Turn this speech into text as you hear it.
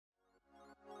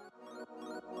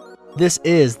This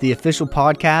is the official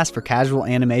podcast for casual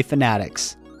anime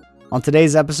fanatics. On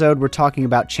today's episode, we're talking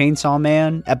about Chainsaw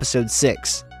Man, Episode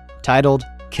 6, titled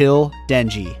Kill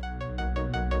Denji.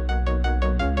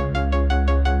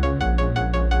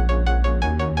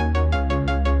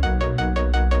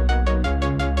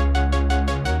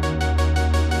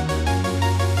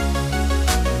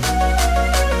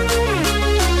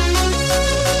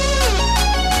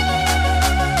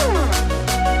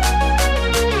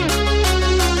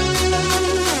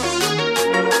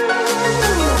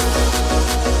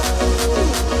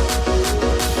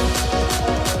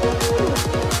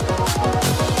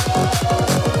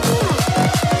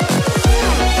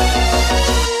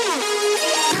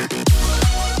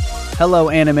 Hello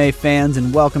anime fans,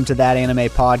 and welcome to That Anime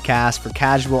Podcast for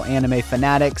casual anime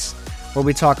fanatics, where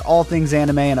we talk all things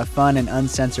anime in a fun and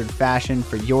uncensored fashion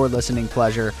for your listening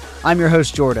pleasure. I'm your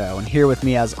host Jordo, and here with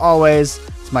me as always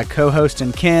is my co-host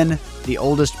and kin, the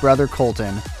oldest brother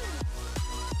Colton.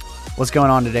 What's going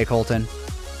on today, Colton?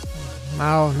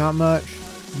 Oh, not much.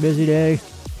 Busy day.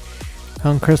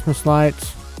 Hung Christmas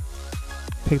lights.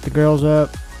 Picked the girls up.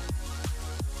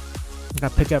 Got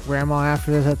to pick up Grandma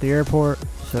after this at the airport,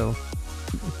 so...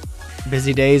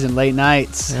 Busy days and late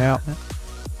nights. Yeah.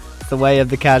 It's the way of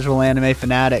the casual anime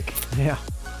fanatic. Yeah.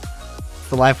 It's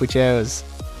the life we chose.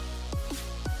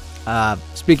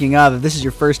 Speaking of, if this is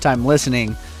your first time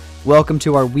listening, welcome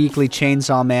to our weekly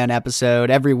Chainsaw Man episode.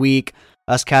 Every week,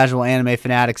 us casual anime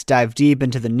fanatics dive deep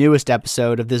into the newest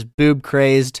episode of this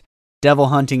boob-crazed,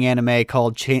 devil-hunting anime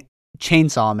called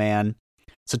Chainsaw Man.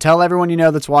 So tell everyone you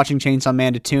know that's watching Chainsaw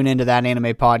Man to tune into That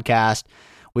Anime Podcast.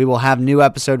 We will have new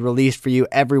episode released for you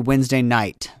every Wednesday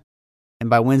night. And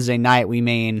by Wednesday night, we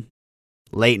mean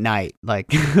late night,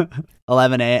 like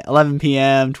 11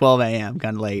 p.m., 12 a.m.,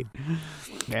 kind of late.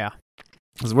 Yeah.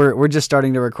 Because we're just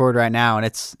starting to record right now, and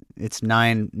it's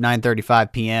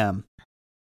 9:35 p.m.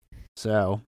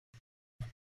 So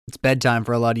it's bedtime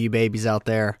for a lot of you babies out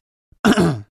there.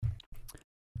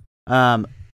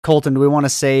 Colton, do we want to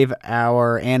save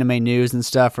our anime news and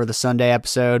stuff for the Sunday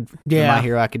episode for My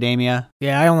Hero Academia?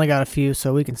 Yeah, I only got a few,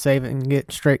 so we can save it and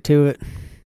get straight to it.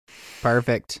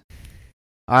 Perfect.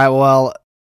 All right, well,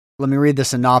 let me read the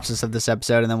synopsis of this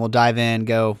episode, and then we'll dive in,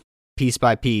 go piece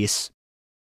by piece.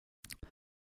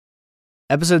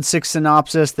 Episode 6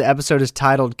 synopsis. The episode is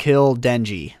titled Kill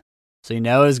Denji. So you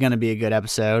know it's going to be a good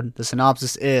episode. The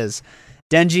synopsis is,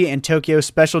 Denji and Tokyo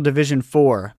Special Division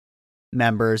 4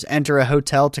 members enter a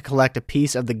hotel to collect a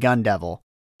piece of the Gun Devil.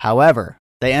 However,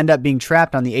 they end up being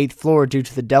trapped on the 8th floor due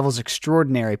to the Devil's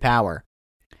extraordinary power.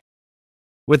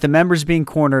 With the members being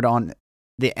cornered on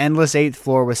the endless 8th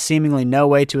floor with seemingly no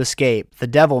way to escape, the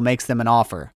Devil makes them an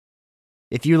offer.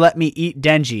 If you let me eat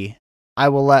Denji, I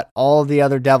will let all the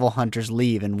other Devil Hunters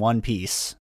leave in one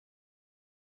piece.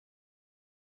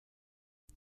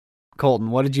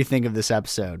 Colton, what did you think of this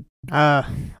episode? I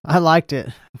liked it.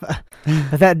 But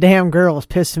that damn girl was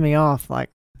pissing me off. Like,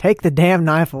 take the damn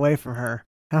knife away from her.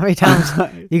 How many times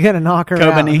you gonna knock her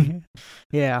Kobani. out?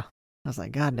 Yeah. I was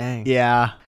like, God dang.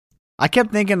 Yeah. I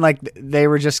kept thinking like they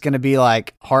were just gonna be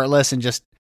like heartless and just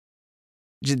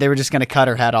they were just gonna cut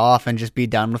her head off and just be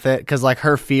done with it. Because like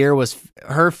her fear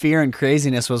and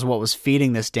craziness was what was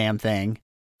feeding this damn thing.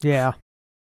 Yeah.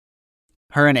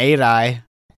 Her and Eight-Eye.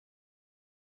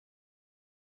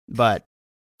 But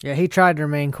yeah, he tried to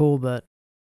remain cool, but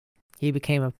he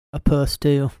became a puss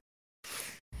too.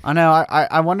 I know.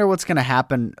 I wonder what's going to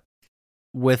happen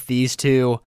with these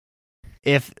two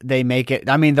if they make it.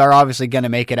 I mean, they're obviously going to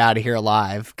make it out of here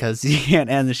alive because you can't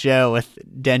end the show with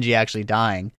Denji actually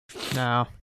dying. No.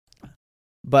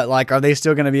 But like, are they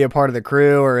still going to be a part of the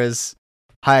crew, or is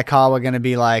Hayakawa going to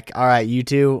be like, all right, you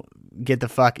two, get the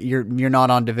fuck. You're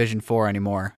not on Division 4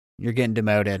 anymore. You're getting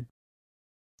demoted.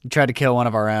 You tried to kill one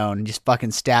of our own and just fucking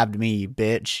stabbed me, you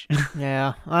bitch.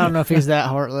 Yeah, I don't know if he's that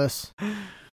heartless.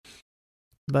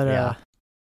 But,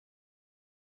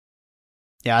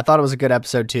 Yeah, I thought it was a good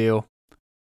episode, too.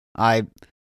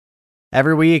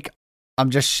 Every week,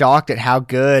 I'm just shocked at how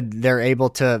good they're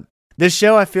able to... This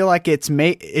show, I feel like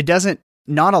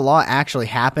not a lot actually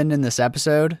happened in this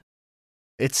episode.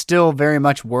 It's still very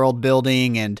much world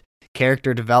building and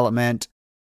character development,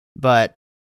 but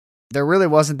there really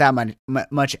wasn't that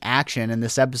much action in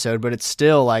this episode, but it's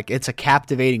still like it's a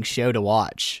captivating show to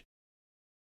watch.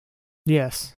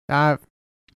 Yes.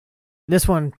 This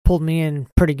one pulled me in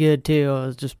pretty good too. I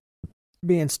was just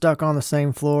being stuck on the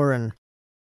same floor, and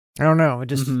I don't know, it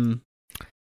just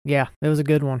yeah, it was a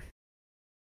good one.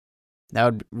 That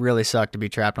would really suck to be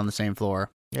trapped on the same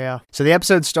floor. Yeah. So the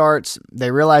episode starts, they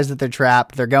realize that they're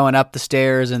trapped, they're going up the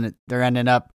stairs and they're ending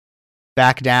up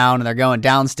back down, and they're going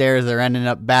downstairs, they're ending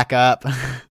up back up.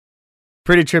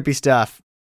 Pretty trippy stuff.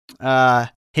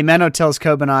 Himeno tells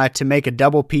Kobanai to make a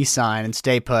double peace sign and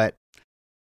stay put.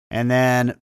 And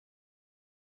then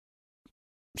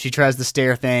she tries the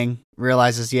stair thing,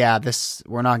 realizes,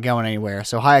 we're not going anywhere.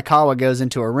 So Hayakawa goes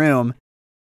into a room,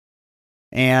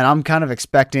 and I'm kind of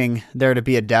expecting there to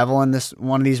be a devil in this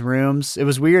one of these rooms. It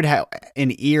was weird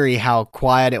and eerie how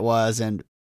quiet it was, and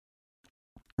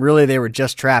really they were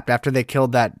just trapped. After they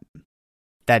killed that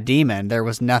demon, there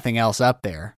was nothing else up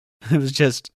there. It was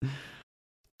just an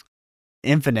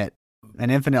infinite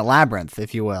labyrinth,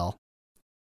 if you will.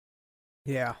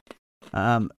 Yeah.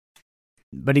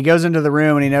 But he goes into the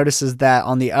room and he notices that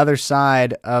on the other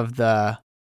side of the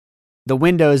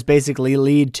windows basically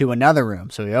lead to another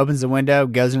room. So he opens the window,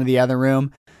 goes into the other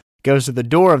room, goes to the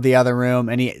door of the other room,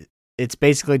 and it's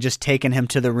basically just taken him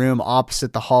to the room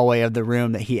opposite the hallway of the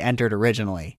room that he entered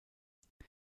originally.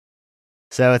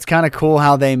 So it's kind of cool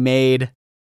how they made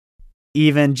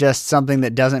even just something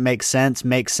that doesn't make sense.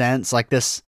 Like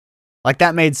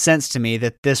that made sense to me,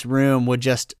 that this room would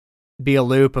just be a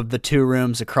loop of the two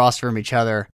rooms across from each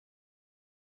other,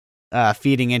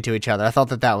 feeding into each other. I thought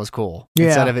that was cool. Yeah.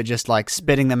 Instead of it just like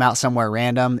spitting them out somewhere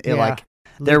random, there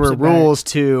Loops were it rules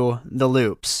back. to the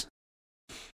loops.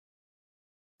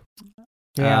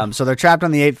 Yeah. So they're trapped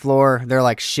on the 8th floor. They're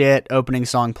like, shit. Opening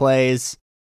song plays.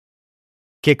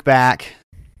 Kick Back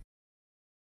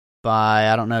by,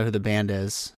 I don't know who the band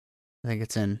is. I think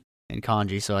it's in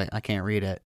kanji, so I can't read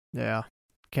it. Yeah.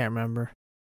 Can't remember.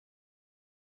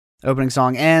 Opening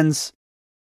song ends,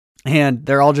 and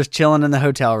they're all just chilling in the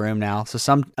hotel room now. So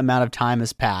some amount of time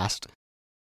has passed,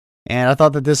 and I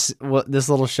thought that this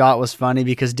little shot was funny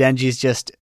because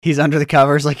Denji's he's under the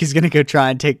covers, like he's gonna go try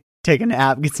and take a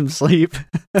nap, get some sleep.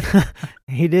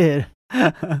 He did,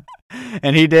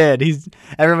 and he did.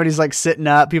 Everybody's like sitting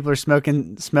up. People are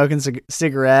smoking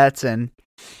cigarettes, and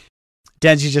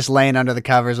Denji's just laying under the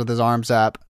covers with his arms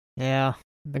up. Yeah.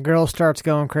 The girl starts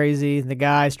going crazy. The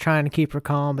guy's trying to keep her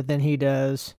calm, but then he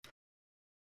does.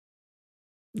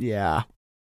 Yeah.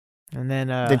 And then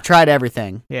they've tried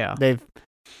everything. Yeah.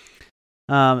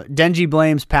 Denji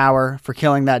blames Power for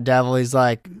killing that devil. He's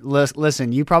like,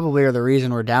 listen, you probably are the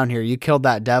reason we're down here. You killed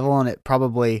that devil, and it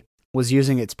probably was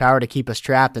using its power to keep us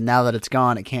trapped, and now that it's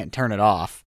gone, it can't turn it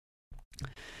off.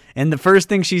 And the first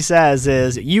thing she says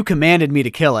is, you commanded me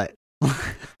to kill it.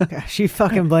 She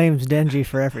fucking blames Denji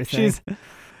for everything.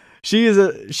 She is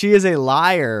a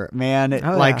liar, man.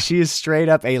 Yeah. She is straight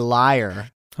up a liar.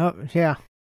 Oh yeah.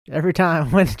 Every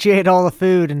time when she ate all the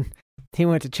food and he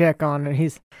went to check on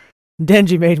it,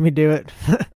 Denji made me do it.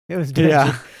 It was Denji.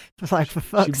 Yeah. It's like, for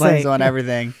fuck's sake. She blames on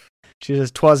everything. She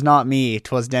says, 'twas not me,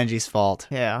 'twas Denji's fault.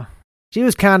 Yeah. She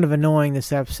was kind of annoying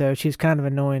this episode. She was kind of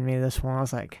annoying me this one. I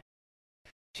was like,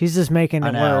 she's just making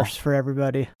it worse for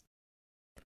everybody.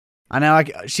 I know.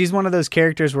 She's one of those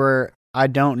characters where I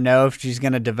don't know if she's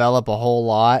going to develop a whole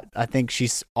lot. I think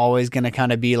she's always going to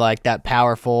kind of be like that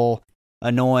powerful,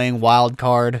 annoying wild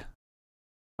card.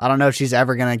 I don't know if she's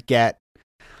ever going to get...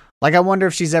 I wonder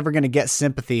if she's ever going to get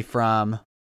sympathy from...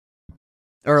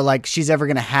 Or, she's ever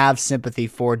going to have sympathy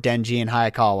for Denji and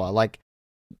Hayakawa.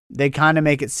 They kind of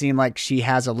make it seem like she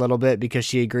has a little bit because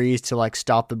she agrees to,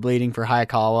 stop the bleeding for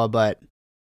Hayakawa, but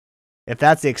if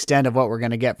that's the extent of what we're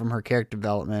going to get from her character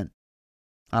development,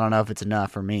 I don't know if it's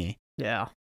enough for me. Yeah.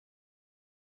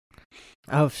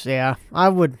 Oh, yeah. I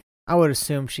would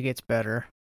assume she gets better.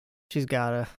 She's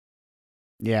gotta.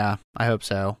 Yeah, I hope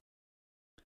so.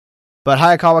 But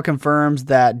Hayakawa confirms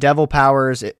that devil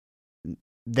powers,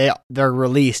 they're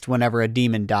released whenever a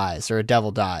demon dies or a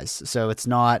devil dies. So it's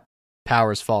not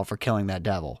Power's fault for killing that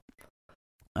devil.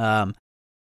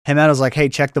 Himeno's like, hey,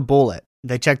 check the bullet.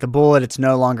 They check the bullet. It's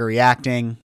no longer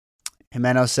reacting.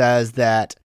 Himeno says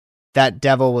that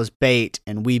devil was bait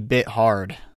and we bit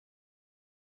hard.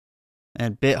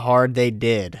 And bit hard they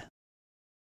did.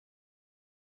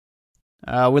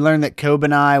 We learned that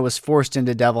Kobanai was forced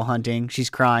into devil hunting. She's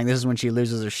crying. This is when she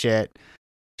loses her shit.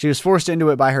 She was forced into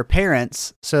it by her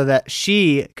parents so that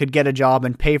she could get a job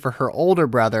and pay for her older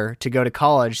brother to go to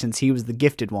college since he was the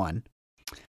gifted one.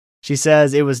 She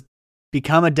says it was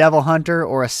become a devil hunter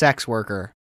or a sex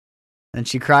worker. And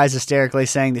she cries hysterically,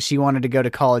 saying that she wanted to go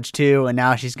to college too, and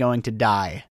now she's going to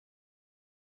die.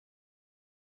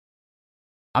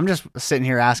 I'm just sitting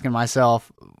here asking myself,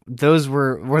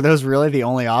 were those really the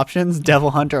only options?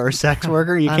 Devil hunter or sex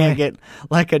worker? You can't get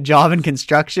a job in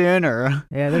construction or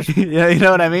you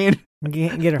know what I mean? You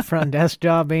can't get a front desk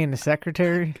job being a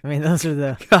secretary. I mean, those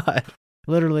are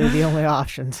literally the only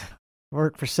options.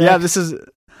 Work for sex. Yeah, this is.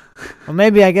 Well,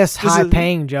 maybe I guess high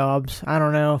paying jobs. I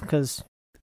don't know, because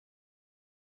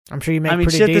I'm sure you make. I mean,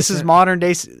 pretty shit. decent.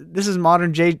 This is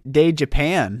modern day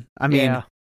Japan. I mean,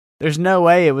 there's no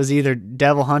way it was either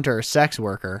devil hunter or sex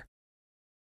worker.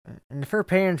 And if her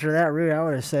parents were that rude, I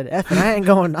would have said, "F it, I ain't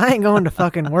going to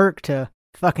fucking work to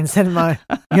fucking send my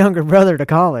younger brother to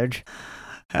college."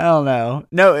 Hell no.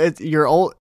 No, it's your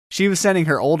old. She was sending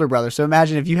her older brother. So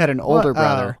imagine if you had an older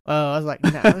brother. Oh, I was like,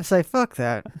 no, I'd say fuck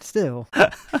that. Still,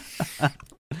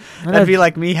 that'd be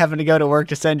like me having to go to work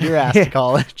to send your ass to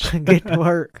college. Get to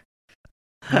work.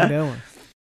 I'm going.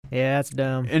 Yeah, that's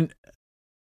dumb. And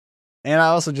I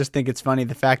also just think it's funny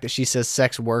the fact that she says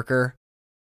sex worker.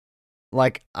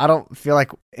 Like, I don't feel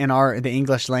like in the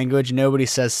English language, nobody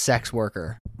says sex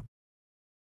worker.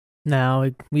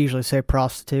 No, we usually say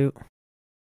prostitute.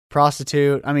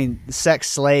 Prostitute. I mean, sex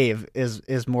slave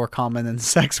is more common than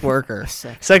sex worker.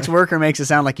 Sex worker makes it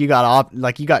sound like you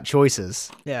got choices.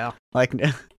 Yeah. Like,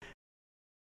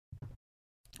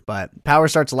 but Power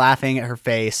starts laughing at her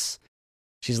face.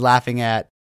 She's laughing at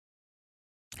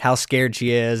how scared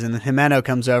she is, and then Himeno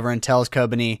comes over and tells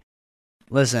Kobani,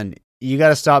 "Listen, you got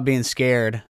to stop being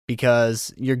scared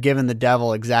because you're giving the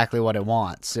devil exactly what it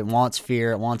wants. It wants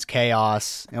fear. It wants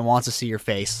chaos. It wants to see your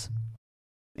face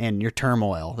and your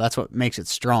turmoil. That's what makes it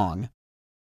strong."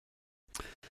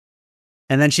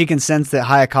 And then she can sense that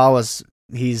Hayakawa's,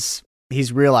 he's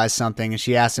realized something, and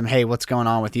she asks him, "Hey, what's going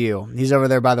on with you?" He's over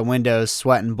there by the windows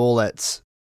sweating bullets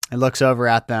and looks over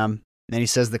at them. And he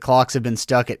says the clocks have been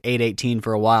stuck at 8:18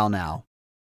 for a while now.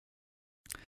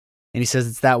 And he says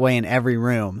it's that way in every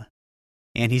room.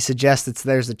 And he suggests that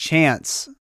there's a chance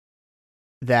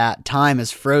that time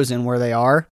is frozen where they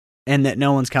are and that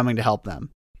no one's coming to help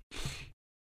them.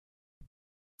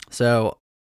 So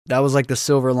that was like the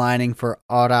silver lining for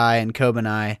Arai and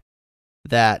Kobani,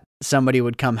 that somebody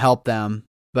would come help them.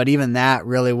 But even that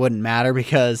really wouldn't matter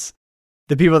because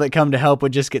the people that come to help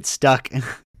would just get stuck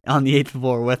on the 8th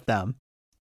floor with them.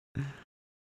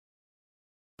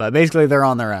 But basically they're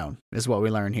on their own, is what we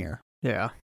learn here. Yeah.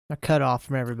 They're cut off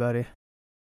from everybody.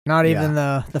 Not even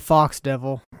the Fox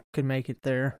Devil could make it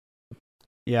there.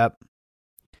 Yep.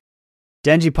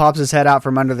 Denji pops his head out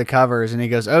from under the covers and he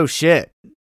goes, "Oh shit.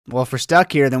 Well, if we're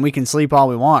stuck here, then we can sleep all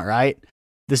we want, right?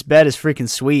 This bed is freaking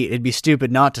sweet. It'd be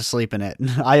stupid not to sleep in it.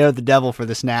 I owe the devil for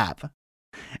this nap."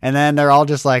 And then they're all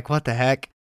just like, "What the heck?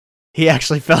 He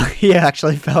actually fell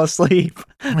asleep."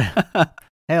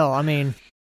 Hell, I mean,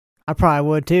 I probably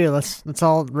would too. Let's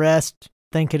all rest,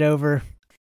 think it over.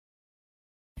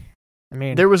 I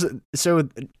mean,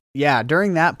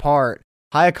 during that part,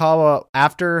 Hayakawa,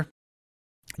 after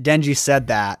Denji said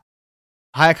that,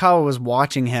 Hayakawa was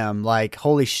watching him like,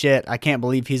 holy shit, I can't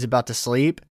believe he's about to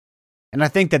sleep. And I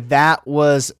think that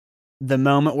was the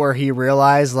moment where he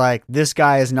realized, like, this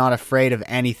guy is not afraid of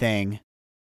anything.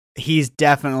 He's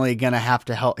definitely going to have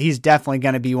to help. He's definitely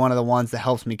going to be one of the ones that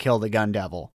helps me kill the gun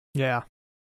devil. Yeah.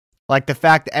 Like the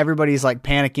fact that everybody's like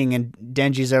panicking and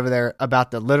Denji's over there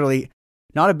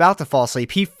not about to fall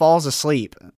asleep. He falls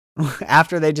asleep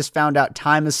after they just found out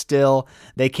time is still.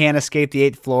 They can't escape the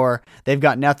 8th floor. They've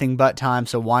got nothing but time,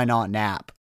 so why not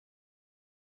nap?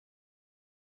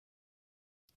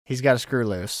 He's got a screw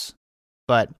loose.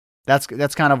 But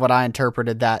that's kind of what I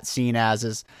interpreted that scene as,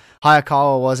 is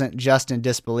Hayakawa wasn't just in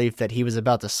disbelief that he was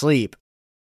about to sleep.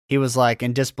 He was like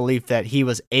in disbelief that he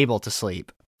was able to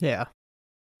sleep. Yeah.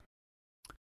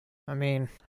 I mean,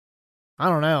 I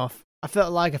don't know. I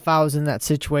felt like if I was in that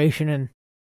situation and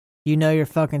you're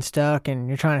fucking stuck and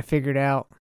you're trying to figure it out,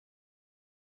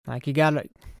 like you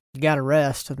gotta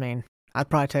rest. I mean, I'd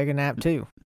probably take a nap too.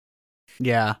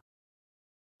 Yeah.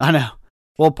 I know.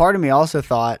 Well, part of me also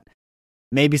thought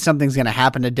maybe something's going to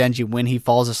happen to Denji when he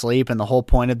falls asleep, and the whole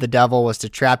point of the devil was to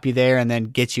trap you there and then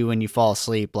get you when you fall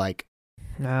asleep. Like,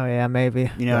 oh yeah,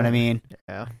 maybe. You know what I mean?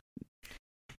 Yeah.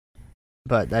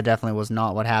 But that definitely was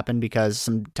not what happened, because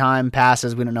some time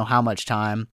passes. We don't know how much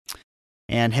time.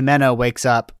 And Himeno wakes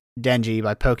up Denji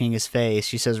by poking his face.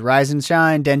 She says, "Rise and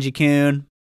shine, Denji-kun."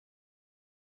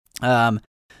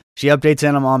 She updates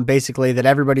him on basically that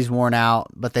everybody's worn out,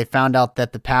 but they found out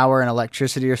that the power and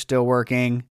electricity are still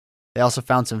working. They also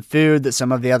found some food that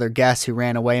some of the other guests who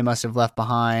ran away must have left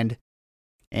behind.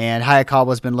 And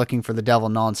Hayakawa's been looking for the devil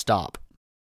nonstop.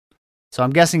 So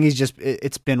I'm guessing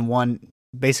it's been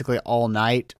basically all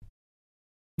night.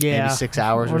 Yeah. Maybe 6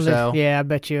 hours or so. Yeah, I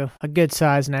bet you a good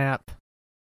size nap.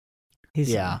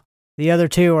 Yeah. The other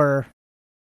two are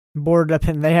boarded up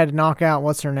and they had to knock out,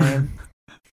 what's her name?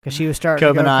 Because she was starting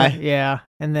Kobani. Yeah.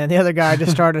 And then the other guy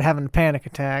just started having a panic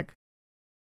attack.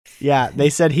 Yeah, they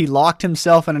said he locked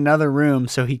himself in another room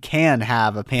so he can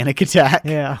have a panic attack.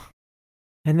 Yeah.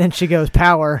 And then she goes,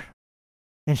 "Power."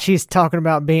 And she's talking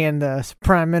about being the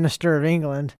Prime Minister of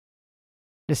England.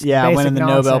 Just winning the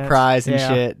nonsense. Nobel Prize and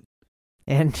shit.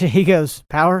 And he goes,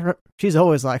 Power? She's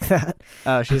always like that.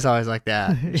 Oh, she's always like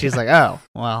that. She's like, oh,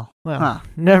 well,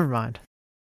 never mind.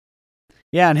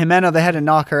 Yeah, and Jimeno, they had to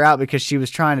knock her out because she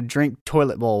was trying to drink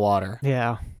toilet bowl water.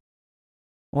 Yeah.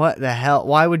 What the hell?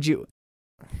 Why would you?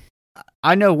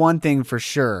 I know one thing for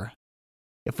sure.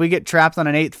 If we get trapped on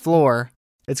an 8th floor,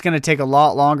 it's going to take a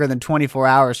lot longer than 24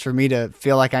 hours for me to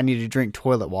feel like I need to drink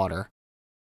toilet water.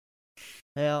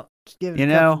 Well, just give it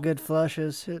a couple good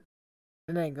flushes.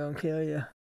 It ain't going to kill you.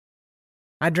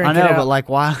 I know, but like,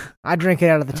 why? I drink it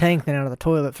out of the tank, then out of the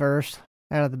toilet first,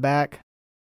 out of the back.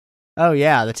 Oh,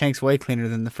 yeah, the tank's way cleaner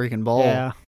than the freaking bowl.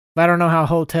 Yeah. But I don't know how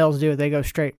hotels do it. They go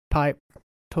straight pipe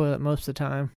toilet most of the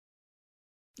time.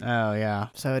 Oh, yeah.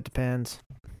 So it depends.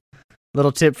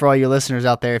 Little tip for all you listeners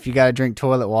out there: if you got to drink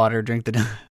toilet water, drink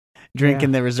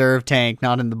in the reserve tank,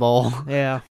 not in the bowl.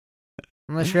 Yeah.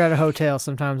 Unless you're at a hotel,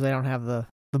 sometimes they don't have the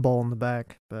bowl in the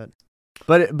back.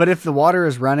 But if the water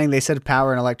is running, they said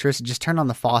power and electricity, just turn on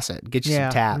the faucet, get you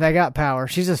some tap. They got power.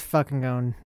 She's just fucking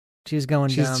going. She's dumb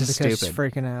because stupid. she's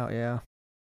freaking out. Yeah.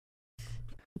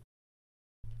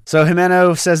 So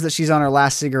Jimeno says that she's on her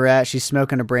last cigarette. She's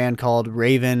smoking a brand called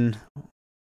Raven.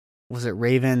 Was it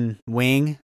Raven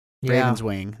Wing? Yeah. Raven's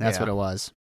Wing. That's what it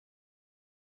was.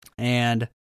 And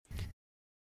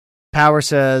Power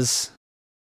says,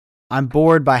 I'm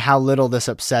bored by how little this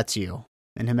upsets you.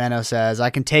 And Jimeno says, I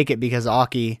can take it because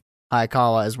Aki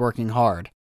Hayakawa is working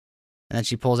hard. And then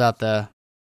she pulls out the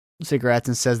cigarettes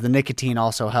and says the nicotine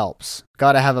also helps.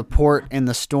 Gotta have a port in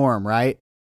the storm, right?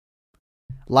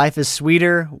 Life is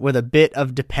sweeter with a bit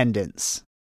of dependence.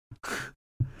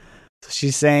 So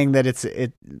she's saying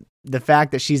that the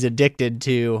fact that she's addicted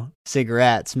to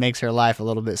cigarettes makes her life a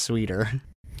little bit sweeter.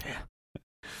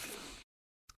 Yeah.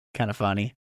 Kind of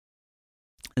funny.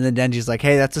 And then Denji's like,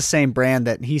 hey, that's the same brand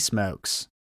that he smokes.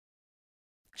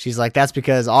 She's like, that's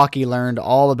because Aki learned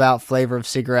all about flavor of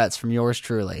cigarettes from yours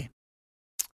truly.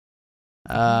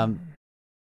 Then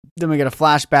we get a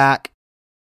flashback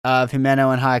of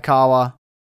Jimeno and Hayakawa.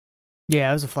 Yeah,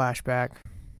 it was a flashback.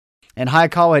 And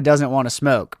Hayakawa doesn't want to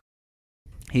smoke.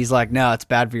 He's like, no, it's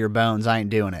bad for your bones. I ain't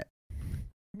doing it.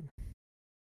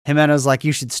 Jimeno's like,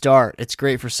 you should start. It's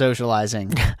great for socializing.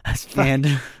 That's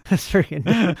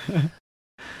freaking...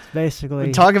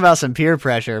 Basically, talk about some peer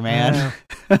pressure, man.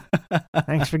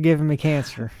 Thanks for giving me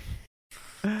cancer.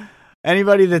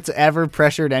 Anybody that's ever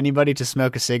pressured anybody to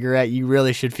smoke a cigarette, you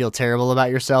really should feel terrible about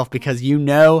yourself, because you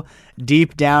know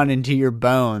deep down into your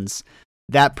bones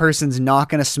that person's not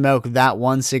going to smoke that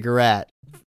one cigarette.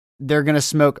 They're going to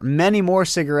smoke many more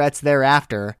cigarettes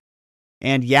thereafter.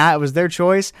 And yeah, it was their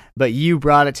choice, but you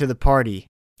brought it to the party.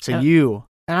 So and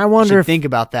I wonder think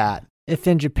about that. If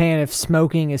in Japan, if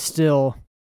smoking is still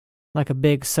like a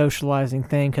big socializing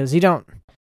thing, because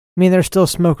there's still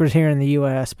smokers here in the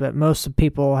U.S., but most of the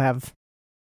people have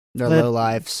their low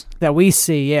lives that we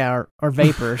see, are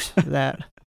vapors. That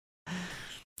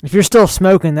if you're still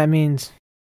smoking, that means,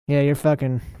 you're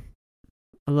fucking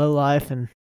a low life and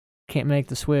can't make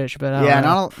the switch. But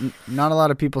not a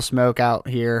lot of people smoke out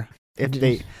here.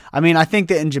 I think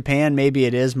that in Japan, maybe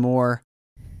it is more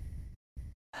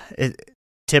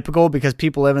typical because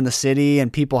people live in the city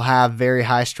and people have very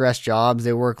high stress jobs.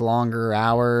 They work longer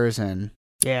hours and...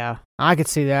 Yeah, I could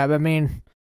see that.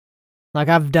 But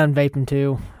I've done vaping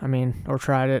too. Or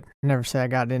tried it. Never say I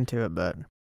got into it, but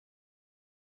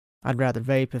I'd rather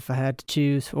vape if I had to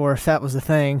choose, or if that was the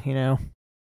thing,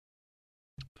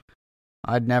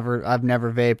 I've never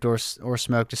vaped or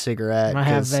smoked a cigarette. I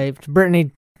have vaped.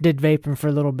 Brittany did vaping for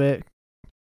a little bit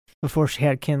before she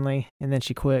had Kinley, and then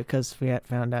she quit because we had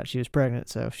found out she was pregnant,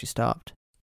 so she stopped.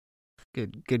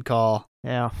 Good call.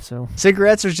 Yeah, so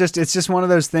cigarettes it's just one of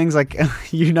those things, like,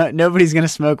 nobody's gonna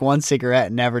smoke one cigarette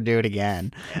and never do it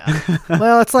again. Yeah.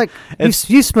 Well, it's like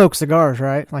you smoke cigars,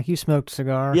 right? Like, you smoked a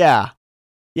cigar. Yeah,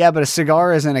 but a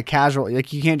cigar isn't a casual.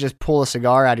 Like, you can't just pull a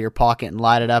cigar out of your pocket and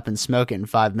light it up and smoke it in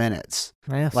 5 minutes,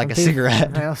 like a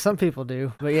cigarette. Well, some people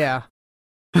do, but yeah.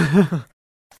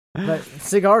 But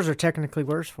cigars are technically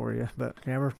worse for you, but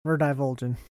we're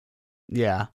divulging.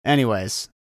 Yeah. Anyways,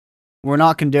 we're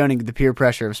not condoning the peer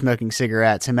pressure of smoking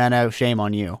cigarettes. Jimeno, shame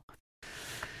on you.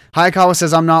 Hayakawa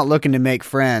says, I'm not looking to make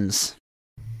friends.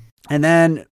 And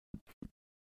then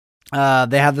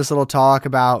they have this little talk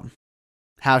about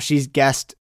how she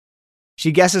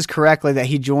guesses correctly that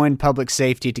he joined public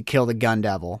safety to kill the gun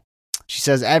devil. She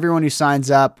says everyone who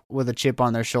signs up with a chip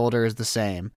on their shoulder is the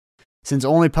same. Since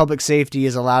only public safety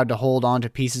is allowed to hold on to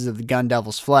pieces of the gun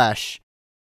devil's flesh,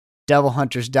 devil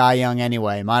hunters die young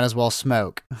anyway. Might as well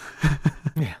smoke.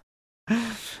 Yeah.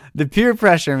 The peer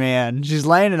pressure, man. She's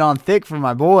laying it on thick for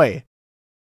my boy.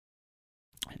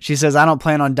 She says, I don't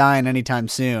plan on dying anytime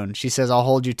soon. She says, I'll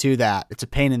hold you to that. It's a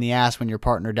pain in the ass when your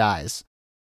partner dies.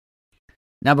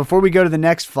 Now, before we go to the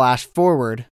next flash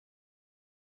forward,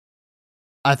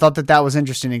 I thought that was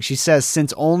interesting. She says,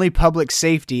 since only public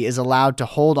safety is allowed to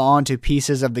hold on to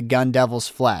pieces of the gun devil's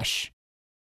flesh.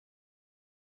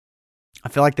 I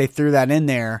feel like they threw that in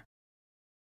there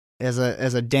as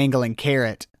a dangling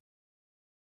carrot,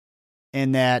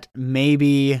 in that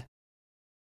maybe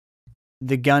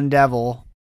the gun devil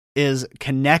is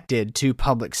connected to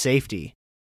public safety.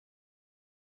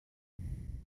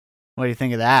 What do you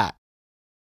think of that?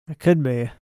 It could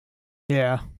be.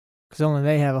 Yeah, because only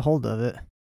they have a hold of it.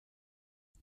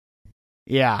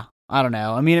 Yeah, I don't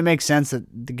know. I mean, it makes sense that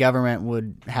the government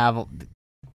would have,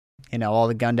 all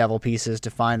the gun devil pieces to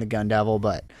find the gun devil,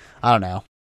 but I don't know.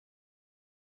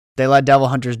 They let devil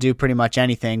hunters do pretty much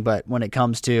anything, but when it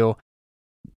comes to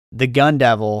the gun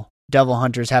devil, devil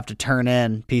hunters have to turn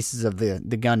in pieces of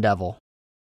the gun devil.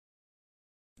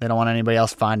 They don't want anybody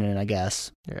else finding it, I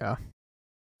guess. Yeah.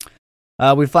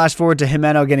 We flash forward to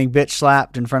Jimeno getting bitch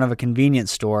slapped in front of a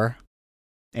convenience store,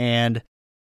 and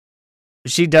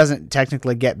she doesn't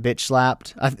technically get bitch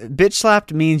slapped. Bitch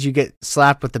slapped means you get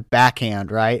slapped with the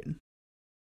backhand, right?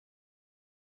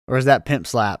 Or is that pimp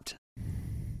slapped?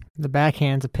 The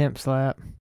backhand's a pimp slap.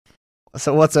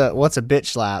 So what's a bitch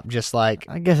slap? Just like,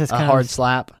 I guess it's a hard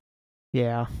slap?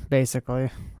 Yeah,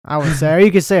 basically. I would say. Or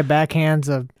you could say a backhand's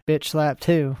a bitch slap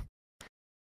too.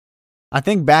 I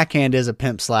think backhand is a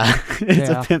pimp slap. It's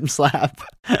a pimp slap.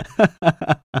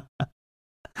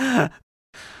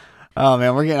 Oh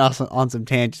man, we're getting on some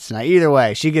tangents tonight. Either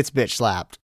way, she gets bitch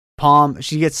slapped.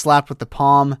 She gets slapped with the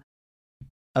palm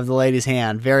of the lady's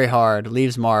hand very hard,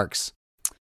 leaves marks.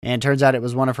 And it turns out it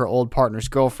was one of her old partner's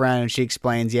girlfriend, and she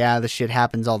explains, yeah, this shit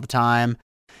happens all the time.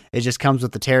 It just comes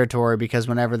with the territory, because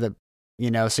whenever the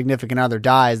significant other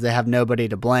dies, they have nobody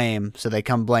to blame, so they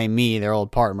come blame me, their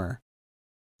old partner.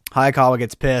 Hayakawa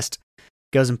gets pissed,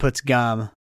 goes and puts gum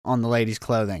on the lady's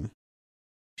clothing.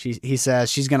 He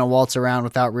says she's going to waltz around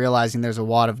without realizing there's a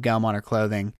wad of gum on her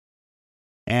clothing.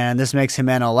 And this makes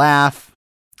Jimeno laugh.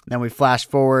 Then we flash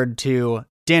forward to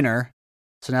dinner.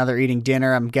 So now they're eating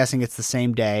dinner. I'm guessing it's the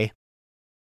same day.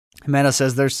 Jimeno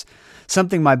says, there's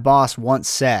something my boss once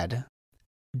said.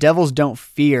 Devils don't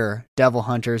fear devil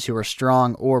hunters who are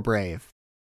strong or brave.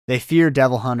 They fear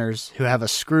devil hunters who have a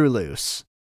screw loose.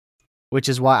 Which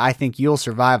is why I think you'll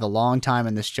survive a long time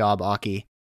in this job, Aki.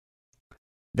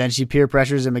 Then she peer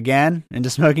pressures him again into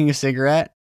smoking a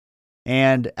cigarette.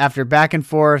 And after back and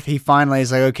forth, he finally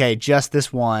is like, okay, just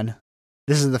this one.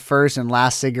 This is the first and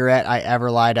last cigarette I ever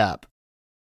light up.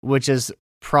 Which is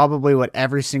probably what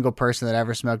every single person that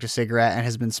ever smoked a cigarette and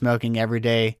has been smoking every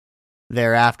day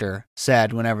thereafter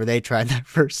said whenever they tried their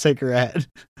first cigarette.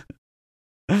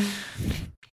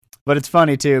 But it's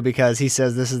funny too, because he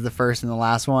says this is the first and the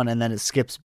last one, and then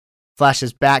it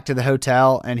flashes back to the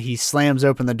hotel, and he slams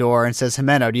open the door and says,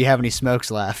 Jimeno, do you have any smokes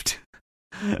left?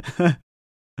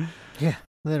 Yeah,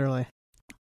 literally.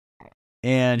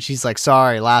 And she's like,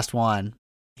 sorry, last one.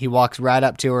 He walks right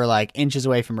up to her, like inches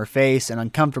away from her face, an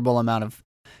uncomfortable amount of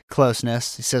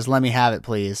closeness. He says, let me have it,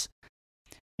 please.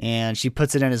 And she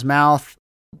puts it in his mouth.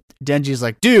 Denji's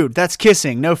like, dude, that's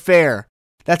kissing. No fair.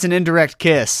 That's an indirect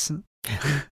kiss.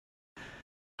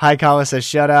 Hayakawa says,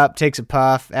 shut up, takes a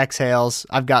puff, exhales.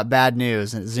 I've got bad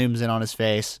news, and it zooms in on his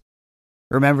face.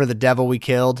 Remember the devil we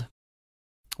killed?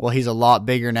 Well, he's a lot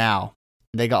bigger now.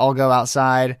 They all go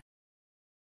outside,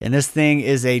 and this thing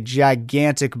is a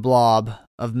gigantic blob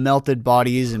of melted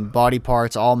bodies and body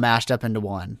parts all mashed up into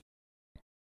one.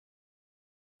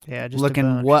 Yeah, just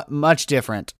looking much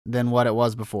different than what it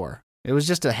was before. It was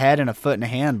just a head and a foot and a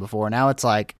hand before. Now it's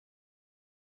like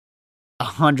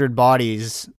 100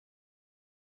 bodies,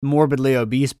 morbidly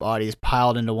obese bodies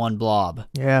piled into one blob.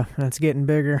 Yeah, that's getting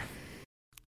bigger.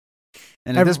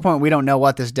 And at this point, we don't know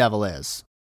what this devil is.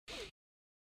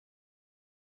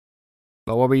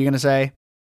 But what were you going to say?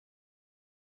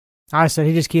 I said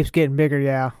he just keeps getting bigger,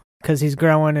 yeah, because he's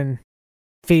growing and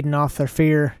feeding off their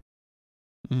fear.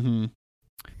 Mm-hmm.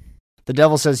 The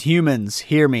devil says, humans,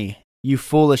 hear me, you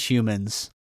foolish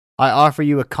humans. I offer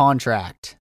you a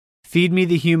contract. Feed me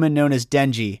the human known as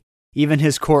Denji. Even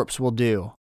his corpse will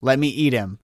do. Let me eat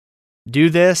him. Do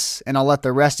this, and I'll let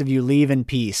the rest of you leave in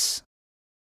peace.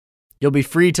 You'll be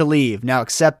free to leave. Now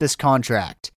accept this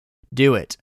contract. Do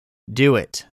it. Do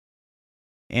it.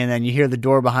 And then you hear the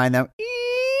door behind them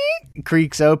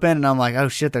creaks open, and I'm like, oh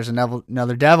shit, there's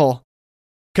another devil.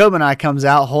 Kobanai comes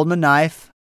out holding a knife,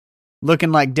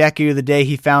 looking like Deku the day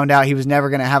he found out he was never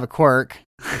going to have a quirk.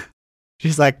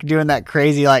 She's like doing that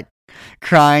crazy, like,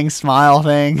 crying smile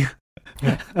thing.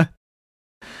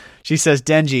 She says,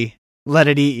 Denji, let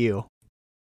it eat you.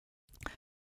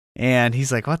 And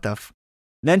he's like, what the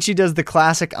Then she does the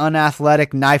classic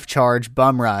unathletic knife charge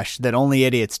bum rush that only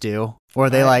idiots do. Or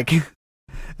they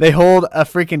they hold a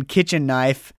freaking kitchen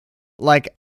knife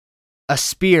like a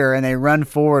spear and they run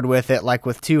forward with it like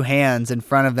with two hands in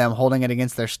front of them holding it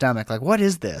against their stomach. Like, what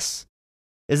is this?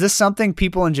 Is this something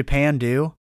people in Japan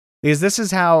do? Because this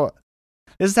is how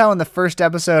in the first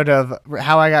episode of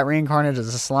How I Got Reincarnated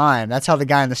as a Slime, that's how the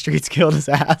guy in the streets killed his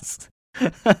ass.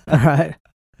 All right.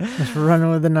 Just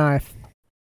running with a knife.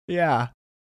 Yeah.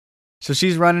 So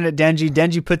she's running at Denji.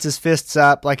 Denji puts his fists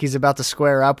up like he's about to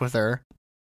square up with her.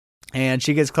 And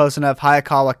she gets close enough.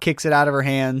 Hayakawa kicks it out of her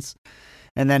hands.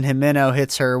 And then Himeno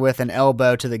hits her with an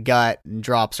elbow to the gut and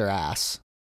drops her ass.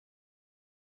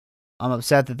 I'm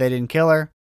upset that they didn't kill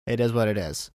her. It is what it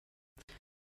is.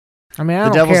 I mean, I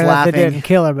don't care that they didn't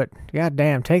kill her, but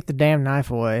goddamn, take the damn knife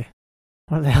away.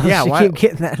 What the hell does she keep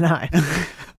getting that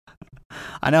knife?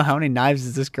 I know, how many knives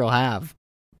does this girl have?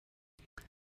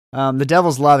 The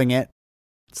devil's loving it.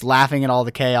 It's laughing at all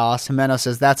the chaos. Himeno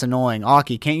says, that's annoying.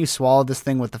 Aki, can't you swallow this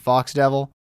thing with the fox devil?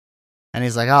 And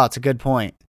he's like, oh, it's a good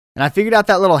point. And I figured out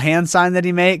that little hand sign that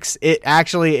he makes. It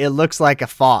looks like a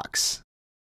fox.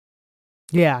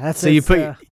 Yeah, that's so you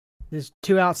put there's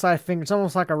two outside fingers. It's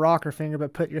almost like a rocker finger,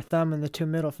 but put your thumb and the two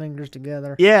middle fingers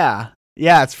together. Yeah,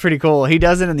 it's pretty cool. He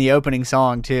does it in the opening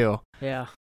song too. Yeah,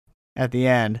 at the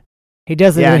end. He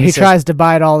does it. Yeah, he tries to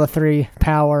bite all the three,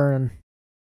 Power and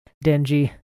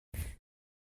Denji.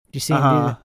 Did you see him do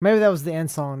that? Maybe that was the end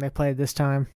song they played this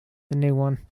time, the new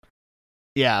one.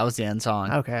 Yeah, it was the end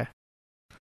song. Okay.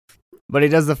 But he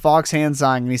does the fox hand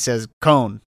sign and he says,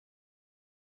 Cone.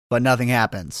 But nothing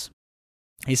happens.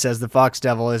 He says the fox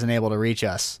devil isn't able to reach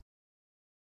us.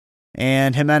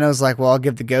 And Himeno's like, well, I'll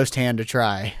give the ghost hand a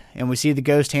try. And we see the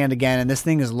ghost hand again, and this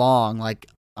thing is long. Like,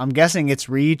 I'm guessing its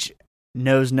reach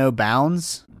knows no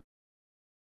bounds.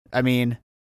 I mean,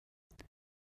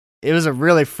 it was a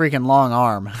really freaking long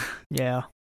arm. Yeah.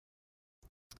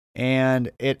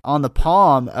 And it on the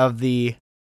palm of the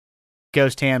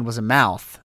ghost hand was a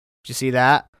mouth. Did you see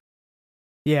that?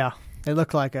 Yeah. It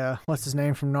looked like what's his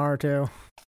name from Naruto?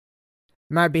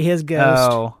 Might be his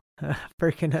ghost. Oh.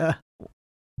 Freaking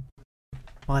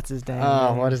what's his name?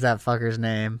 Oh, what is that fucker's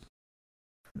name?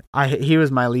 He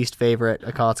was my least favorite,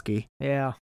 Akatsuki.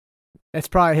 Yeah. It's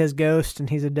probably his ghost and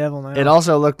he's a devil now. It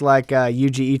also looked like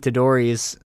Yuji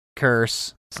Itadori's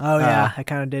curse. Oh yeah, I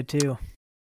kind of did too.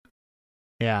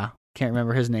 Yeah. Can't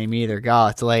remember his name either.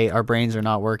 God, it's late. Our brains are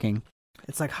not working.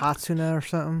 It's like Hatsuna or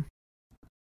something.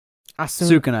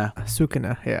 Sukuna.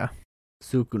 Sukuna, yeah.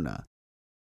 Sukuna.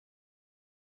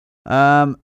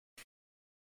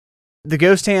 The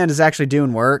ghost hand is actually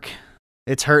doing work.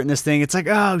 It's hurting this thing. It's like,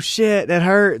 oh shit, that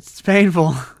hurts. It's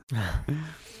painful.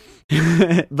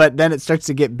 But then it starts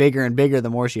to get bigger and bigger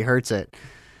the more she hurts it.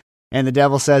 And the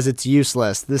devil says it's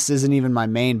useless. This isn't even my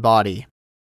main body.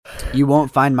 You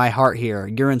won't find my heart here.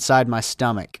 You're inside my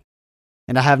stomach.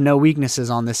 And I have no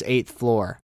weaknesses on this 8th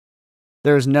floor.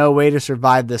 There is no way to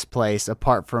survive this place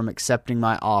apart from accepting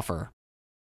my offer.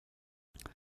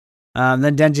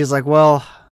 Then Denji's like, well,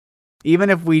 even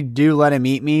if we do let him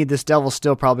eat me, this devil's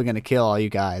still probably going to kill all you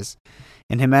guys.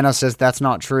 And Himeno says that's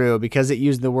not true. Because it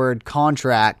used the word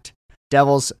contract,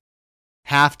 devils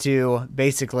have to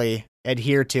basically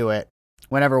adhere to it.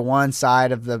 Whenever one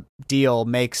side of the deal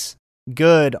makes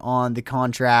good on the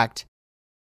contract,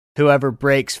 whoever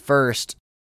breaks first,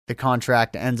 the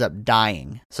contract ends up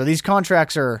dying. So these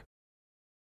contracts are...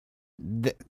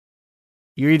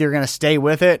 You're either going to stay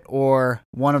with it or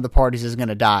one of the parties is going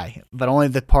to die. But only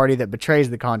the party that betrays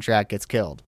the contract gets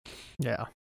killed. Yeah.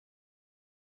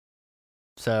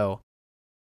 So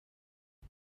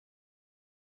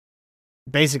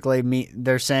basically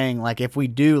they're saying, like, if we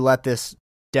do let this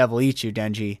devil eat you,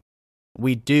 Denji,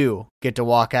 we do get to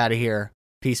walk out of here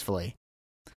peacefully.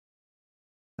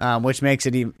 Which makes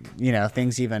it,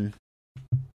 things even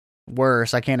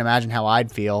worse. I can't imagine how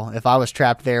I'd feel if I was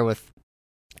trapped there with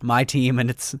my team and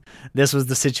this was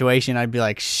the situation. I'd be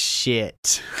like,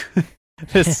 shit,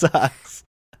 this sucks.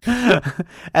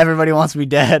 Everybody wants me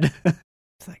dead.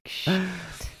 It's like, shit.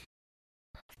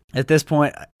 At this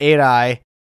point, 8-Eye,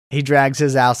 he drags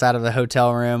his ass out of the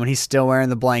hotel room and he's still wearing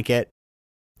the blanket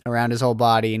around his whole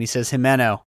body. And he says,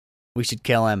 Himeno, we should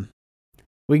kill him.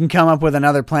 We can come up with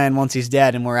another plan once he's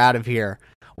dead and we're out of here.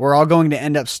 We're all going to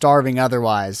end up starving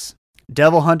otherwise.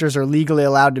 Devil hunters are legally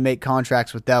allowed to make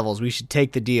contracts with devils. We should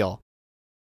take the deal.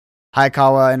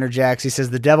 Hayakawa interjects. He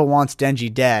says, the devil wants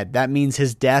Denji dead. That means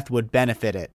his death would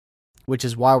benefit it, which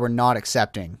is why we're not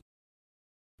accepting.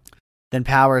 Then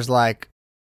Power's like,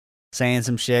 saying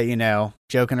some shit,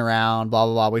 joking around, blah,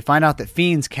 blah, blah. We find out that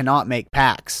fiends cannot make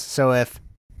pacts. So if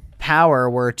Power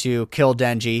were to kill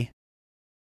Denji,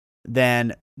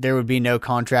 then there would be no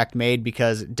contract made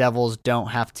because devils don't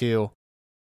have to,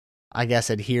 I guess,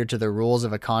 adhere to the rules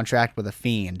of a contract with a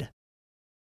fiend.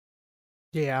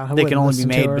 Yeah, they can only be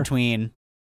made between.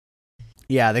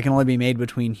 Yeah, they can only be made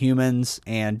between humans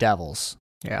and devils.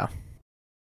 Yeah.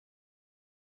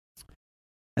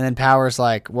 And then Power's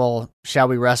like, well, shall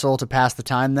we wrestle to pass the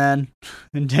time then?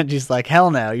 And Denji's like,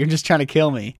 hell no, you're just trying to kill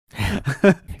me.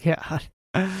 Yeah.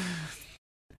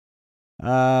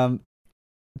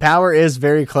 Power is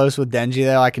very close with Denji,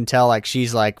 though. I can tell, like,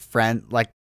 she's, like, friend, like,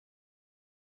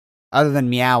 other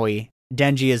than Meowie,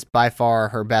 Denji is by far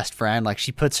her best friend. Like,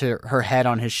 she puts her head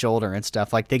on his shoulder and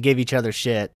stuff. Like, they give each other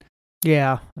shit.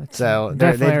 Yeah. So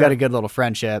they've got a good little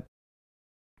friendship.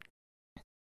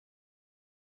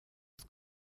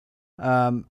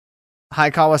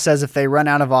 Hayakawa says if they run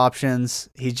out of options,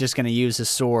 he's just going to use his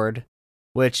sword,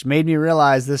 which made me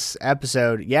realize this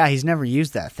episode, yeah, he's never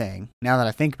used that thing, now that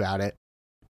I think about it.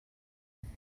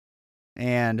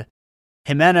 And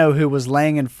Himeno, who was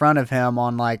laying in front of him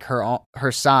on like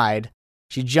her side,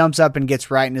 she jumps up and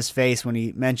gets right in his face when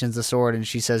he mentions the sword, and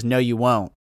she says, no, you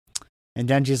won't. And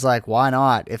Denji's like, why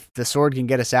not? If the sword can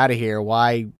get us out of here,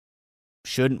 why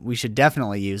shouldn't we? Should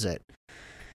definitely use it.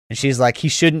 And she's like, he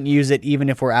shouldn't use it even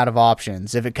if we're out of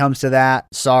options. If it comes to that,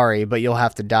 sorry, but you'll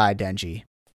have to die, Denji.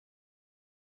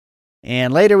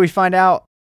 And later we find out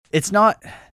it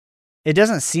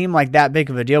doesn't seem like that big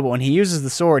of a deal, but when he uses the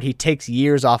sword, he takes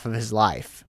years off of his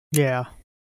life. Yeah.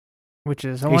 Which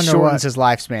is, he shortens his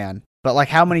lifespan. But like,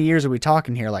 how many years are we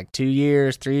talking here? Like 2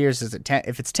 years, 3 years? Is it 10?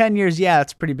 If it's 10 years, yeah,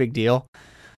 it's a pretty big deal.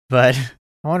 But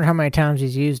I wonder how many times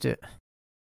he's used it.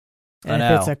 And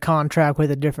if it's a contract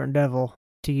with a different devil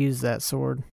to use that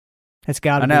sword. It's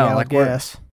got to be, I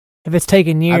guess. If it's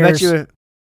taken years. I bet you.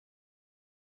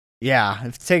 Yeah,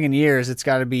 if it's taken years, it's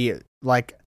got to be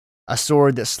like a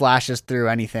sword that slashes through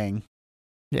anything.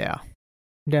 Yeah,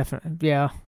 definitely. Yeah.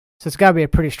 So it's got to be a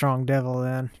pretty strong devil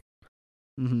then.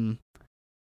 Mm-hmm.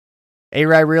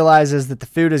 Arai realizes that the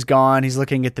food is gone. He's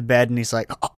looking at the bed and he's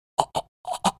like,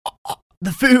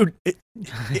 the food,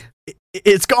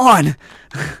 it's gone.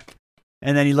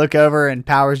 And then you look over and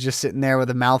Power's just sitting there with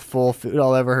a mouthful of food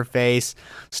all over her face,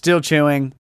 still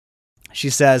chewing. She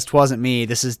says, "'Twasn't me.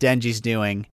 This is Denji's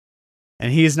doing."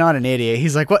 And he's not an idiot.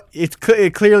 He's like, what? It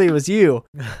clearly was you.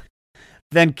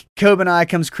 Then Kobanai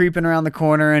comes creeping around the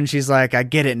corner and she's like, I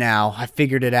get it now. I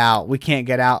figured it out. We can't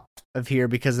get out of here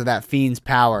because of that fiend's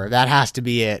power. That has to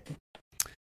be it.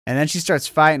 And then she starts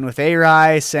fighting with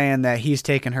Arai, saying that he's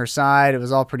taken her side. It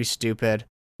was all pretty stupid.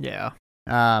 Yeah.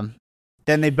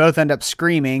 Then they both end up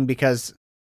screaming because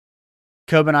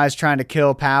Kobanai's trying to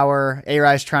kill Power,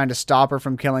 Arai's trying to stop her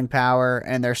from killing Power,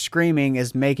 and their screaming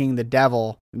is making the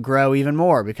devil grow even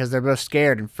more because they're both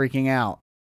scared and freaking out.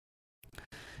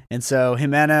 And so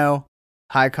Himeno,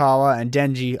 Hayakawa, and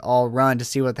Denji all run to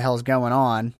see what the hell's going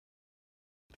on.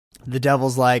 The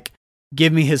devil's like,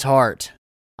 give me his heart.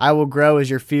 I will grow as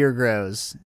your fear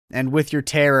grows, and with your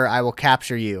terror I will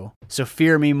capture you. So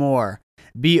fear me more.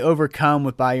 Be overcome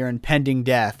by your impending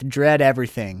death. Dread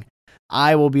everything.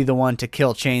 I will be the one to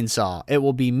kill Chainsaw. It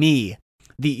will be me,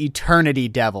 the Eternity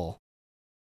Devil.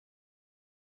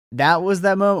 That was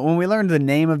that moment. When we learned the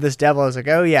name of this devil, I was like,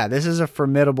 oh yeah, this is a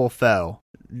formidable foe.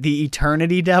 The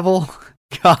Eternity Devil?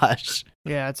 Gosh.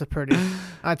 Yeah,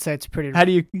 I'd say it's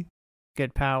pretty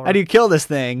good power. How do you kill this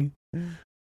thing?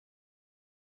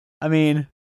 I mean,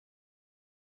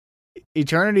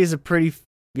 Eternity is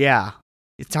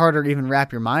it's harder to even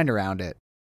wrap your mind around it.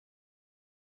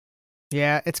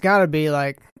 Yeah, it's got to be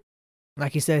like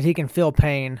you said, he can feel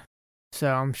pain. So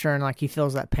I'm sure he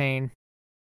feels that pain,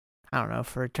 I don't know,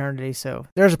 for eternity. So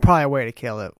there's probably a way to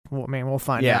kill it. I mean, we'll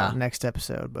find out next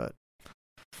episode. But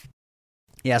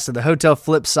yeah, so the hotel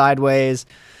flips sideways.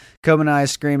 Kobanai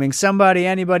is screaming,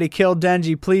 anybody kill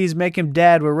Denji. Please make him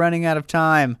dead. We're running out of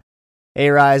time.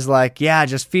 Arai's like, yeah,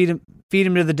 just feed him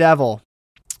to the devil.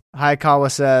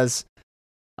 Hayakawa says,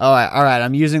 all right,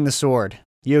 I'm using the sword.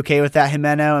 You okay with that,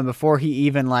 Himeno? And before he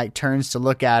even turns to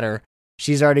look at her,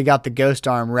 she's already got the ghost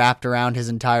arm wrapped around his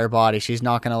entire body. She's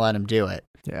not going to let him do it.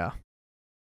 Yeah.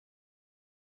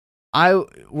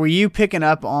 Were you picking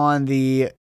up on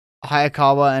the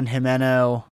Hayakawa and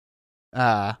Himeno?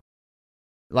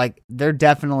 They're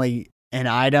definitely an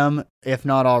item, if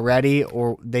not already,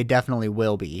 or they definitely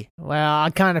will be. Well, I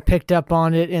kind of picked up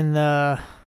on it in the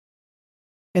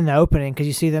opening because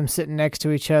you see them sitting next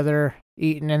to each other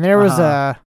eating, and there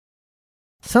was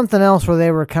something else where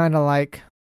they were kind of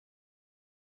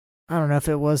I don't know if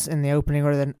it was in the opening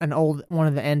or one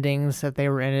of the endings that they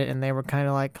were in it and they were kind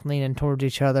of like leaning towards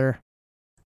each other.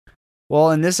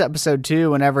 Well, in this episode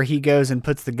too, whenever he goes and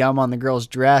puts the gum on the girl's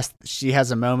dress, she has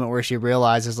a moment where she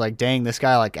realizes, like, dang, this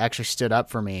guy like actually stood up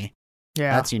for me.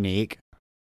 Yeah. That's unique.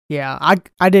 Yeah,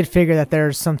 I did figure that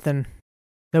there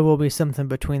will be something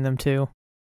between them two.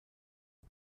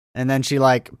 And then she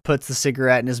like puts the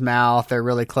cigarette in his mouth. They're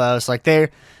really close. Like they're,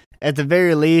 at the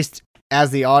very least,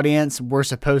 as the audience, we're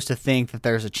supposed to think that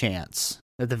there's a chance,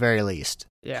 at the very least.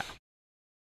 Yeah.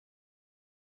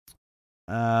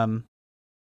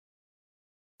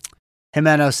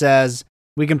 Himeno says,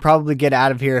 we can probably get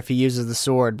out of here if he uses the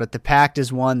sword, but the pact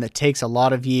is one that takes a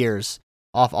lot of years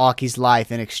off Aki's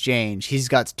life in exchange. He's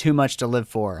got too much to live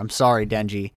for. I'm sorry,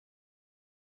 Denji.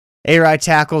 Arai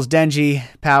tackles Denji.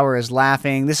 Power is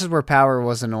laughing. This is where Power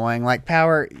was annoying. Like,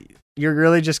 Power, you're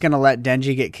really just going to let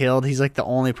Denji get killed? He's like the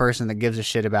only person that gives a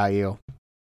shit about you.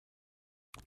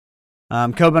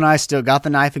 Kobanai still got the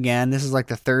knife again. This is like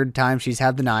the third time she's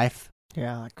had the knife.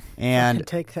 Yeah. Like, and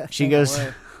take that she goes...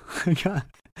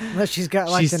 Unless she's got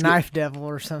like the knife devil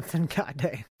or something. God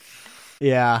dang.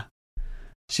 Yeah.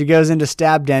 She goes in to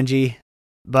stab Denji,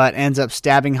 but ends up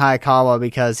stabbing Hayakawa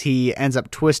because he ends up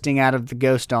twisting out of the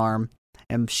ghost arm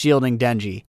and shielding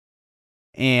Denji.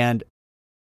 And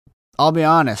I'll be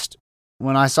honest,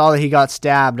 when I saw that he got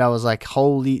stabbed, I was like,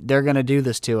 holy, they're going to do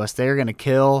this to us. They're going to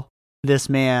kill this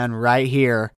man right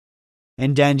here.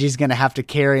 And Denji's going to have to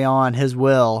carry on his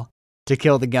will to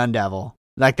kill the Gun Devil.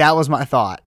 Like, that was my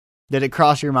thought. Did it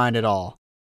cross your mind at all?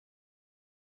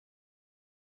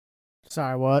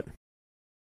 Sorry, what?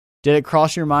 Did it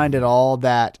cross your mind at all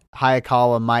that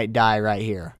Hayakawa might die right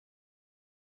here?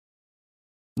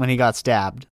 When he got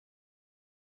stabbed?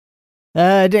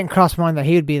 It didn't cross my mind that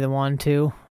he would be the one,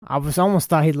 too. I was almost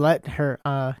thought he'd let her,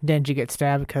 Denji get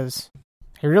stabbed because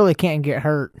he really can't get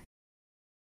hurt.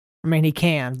 I mean, he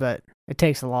can, but it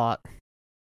takes a lot.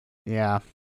 Yeah.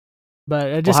 But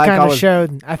it just kind of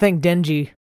showed, I think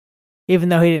Denji, even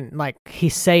though he didn't, like, he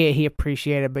say it, he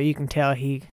appreciated it, but you can tell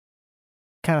he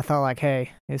kind of thought like,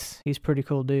 hey, he's pretty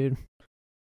cool dude.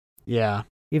 Yeah.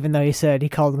 Even though he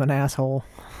called him an asshole.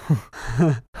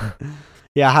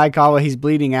 Yeah, Hayakawa, he's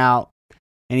bleeding out,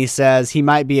 and he says he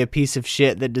might be a piece of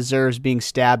shit that deserves being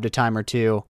stabbed a time or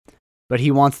two, but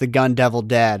he wants the Gun Devil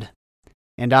dead.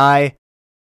 And I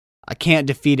can't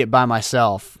defeat it by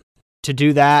myself. To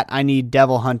do that, I need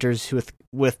devil hunters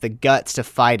with the guts to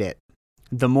fight it.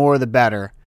 The more, the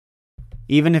better.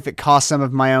 Even if it costs some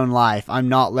of my own life, I'm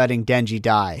not letting Denji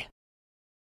die.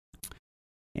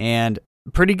 And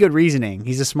pretty good reasoning.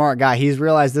 He's a smart guy. He's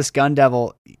realized this Gun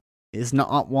Devil is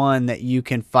not one that you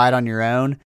can fight on your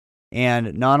own.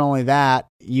 And not only that,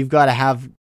 you've got to have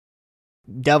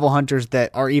devil hunters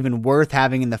that are even worth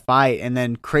having in the fight, and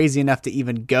then crazy enough to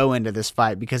even go into this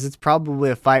fight, because it's probably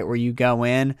a fight where you go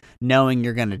in knowing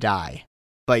you're going to die,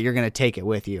 but you're going to take it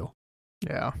with you.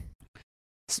 Yeah.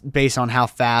 Based on how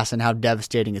fast and how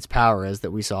devastating its power is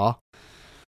that we saw.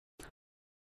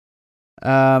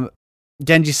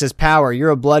 Denji says, Power, you're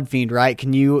a blood fiend, right?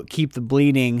 Can you keep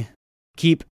him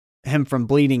from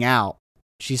bleeding out?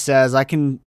 She says,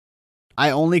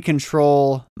 I only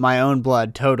control my own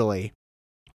blood totally.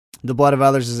 The blood of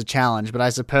others is a challenge, but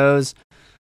I suppose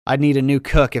I'd need a new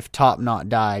cook if Top Knot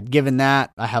died. Given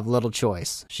that, I have little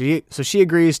choice. So she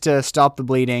agrees to stop the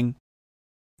bleeding.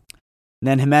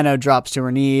 Then Himeno drops to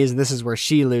her knees. This is where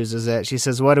she loses it. She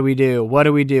says, what do we do? What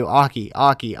do we do? Aki,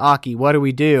 what do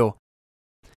we do?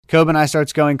 Kobanai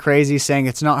starts going crazy, saying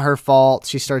it's not her fault.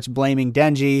 She starts blaming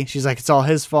Denji. She's like, it's all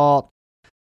his fault.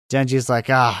 Denji's like,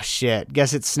 shit.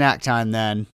 Guess it's snack time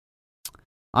then.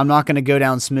 I'm not going to go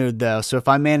down smooth, though, so if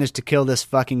I manage to kill this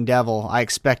fucking devil, I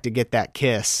expect to get that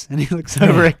kiss. And he looks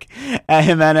over at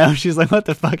Himeno. She's like, what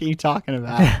the fuck are you talking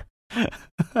about?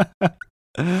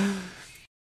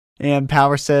 And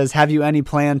Power says, have you any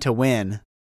plan to win?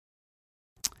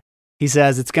 He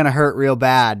says, it's going to hurt real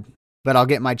bad, but I'll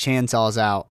get my chainsaws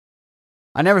out.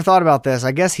 I never thought about this.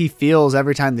 I guess he feels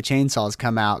every time the chainsaws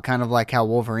come out, kind of like how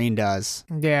Wolverine does.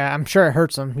 Yeah, I'm sure it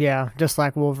hurts him. Yeah, just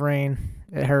like Wolverine,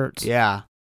 it hurts. Yeah.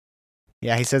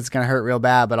 Yeah, he says it's going to hurt real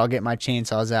bad, but I'll get my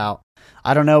chainsaws out.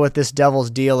 I don't know what this devil's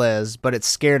deal is, but it's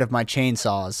scared of my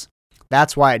chainsaws.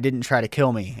 That's why it didn't try to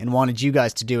kill me and wanted you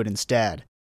guys to do it instead.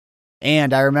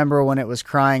 And I remember when it was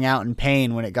crying out in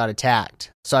pain when it got attacked.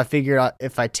 So I figured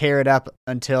if I tear it up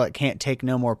until it can't take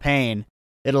no more pain,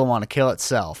 it'll want to kill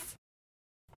itself.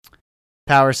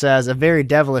 Power says, a very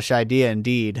devilish idea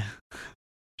indeed.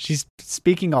 She's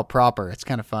speaking all proper. It's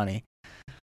kind of funny.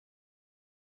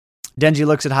 Denji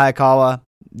looks at Hayakawa,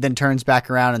 then turns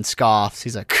back around and scoffs.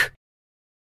 He's like,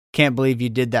 can't believe you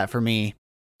did that for me.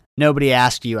 Nobody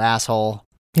asked you, asshole.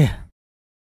 Yeah.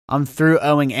 I'm through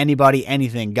owing anybody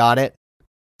anything, got it?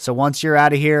 So once you're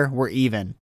out of here, we're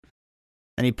even.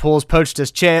 And he pulls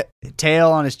Pochta's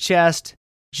tail on his chest,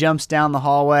 jumps down the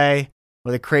hallway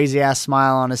with a crazy-ass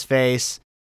smile on his face,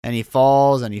 and he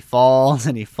falls, and he falls,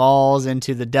 and he falls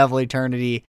into the devil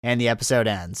eternity, and the episode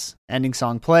ends. Ending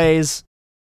song plays,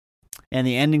 and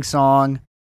the ending song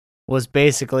was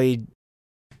basically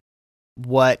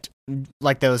what,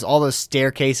 like all those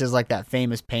staircases, like that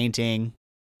famous painting.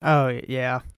 Oh,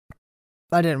 yeah.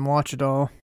 I didn't watch it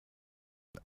all.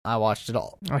 I watched it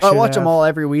all. I watch them all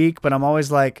every week, but I'm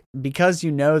always like, because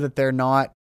you know that they're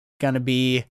not going to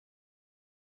be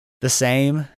the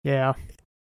same. Yeah.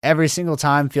 Every single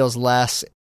time feels less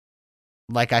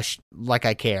like I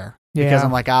care. Yeah. Because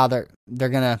I'm like, they're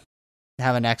going to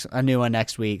have a new one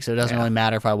next week, so it doesn't really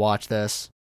matter if I watch this.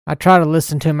 I try to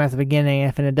listen to him at the beginning, and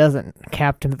if it doesn't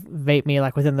captivate me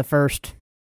like within the first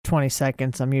 20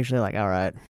 seconds, I'm usually like, all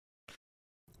right.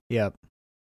 Yep.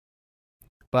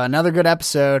 But another good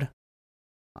episode.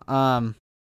 I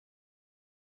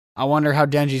wonder how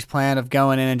Denji's plan of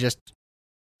going in and just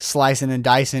slicing and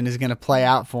dicing is going to play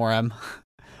out for him.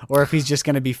 Or if he's just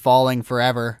going to be falling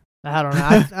forever. I don't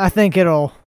know. I think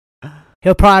he'll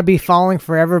probably be falling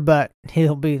forever, but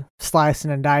he'll be slicing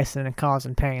and dicing and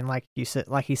causing pain, like he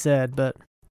said. But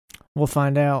we'll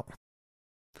find out.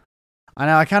 I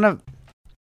know. I kind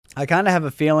of have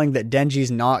a feeling that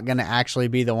Denji's not going to actually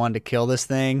be the one to kill this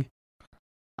thing.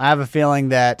 I have a feeling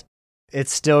that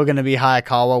it's still going to be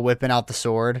Hayakawa whipping out the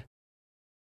sword.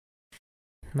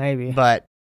 Maybe, but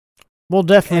we'll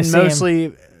definitely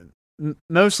see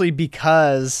mostly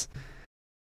because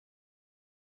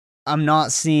I'm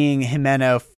not seeing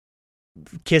Himeno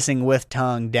kissing with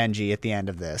tongue Denji at the end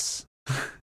of this.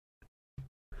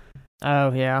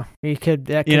 Oh yeah, he could.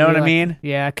 You know what I mean?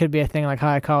 Yeah, it could be a thing like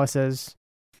Hayakawa says.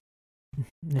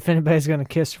 If anybody's gonna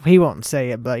kiss, he won't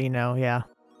say it, but yeah,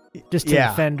 just to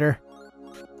defend her.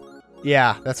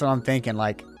 Yeah, that's what I'm thinking.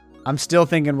 Like, I'm still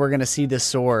thinking we're gonna see this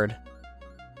sword,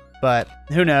 but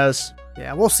who knows?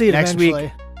 Yeah, we'll see it next eventually.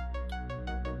 week.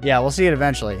 Yeah, we'll see it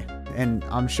eventually, and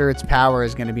I'm sure its power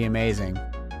is gonna be amazing.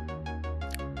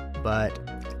 But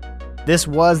this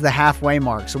was the halfway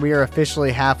mark, so we are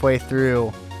officially halfway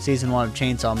through season 1 of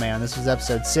Chainsaw Man. This was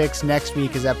episode 6. Next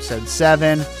week is episode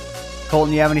 7.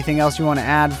 Colton, you have anything else you want to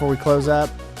add before we close up?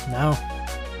 No.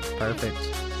 Perfect.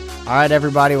 All right,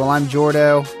 everybody. Well, I'm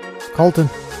Jordo. Colton.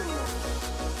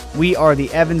 We are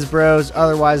the Evans Bros,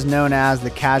 otherwise known as the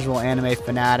Casual Anime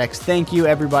Fanatics. Thank you,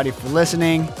 everybody, for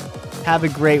listening. Have a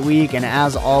great week, and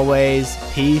as always,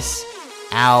 peace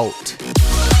out.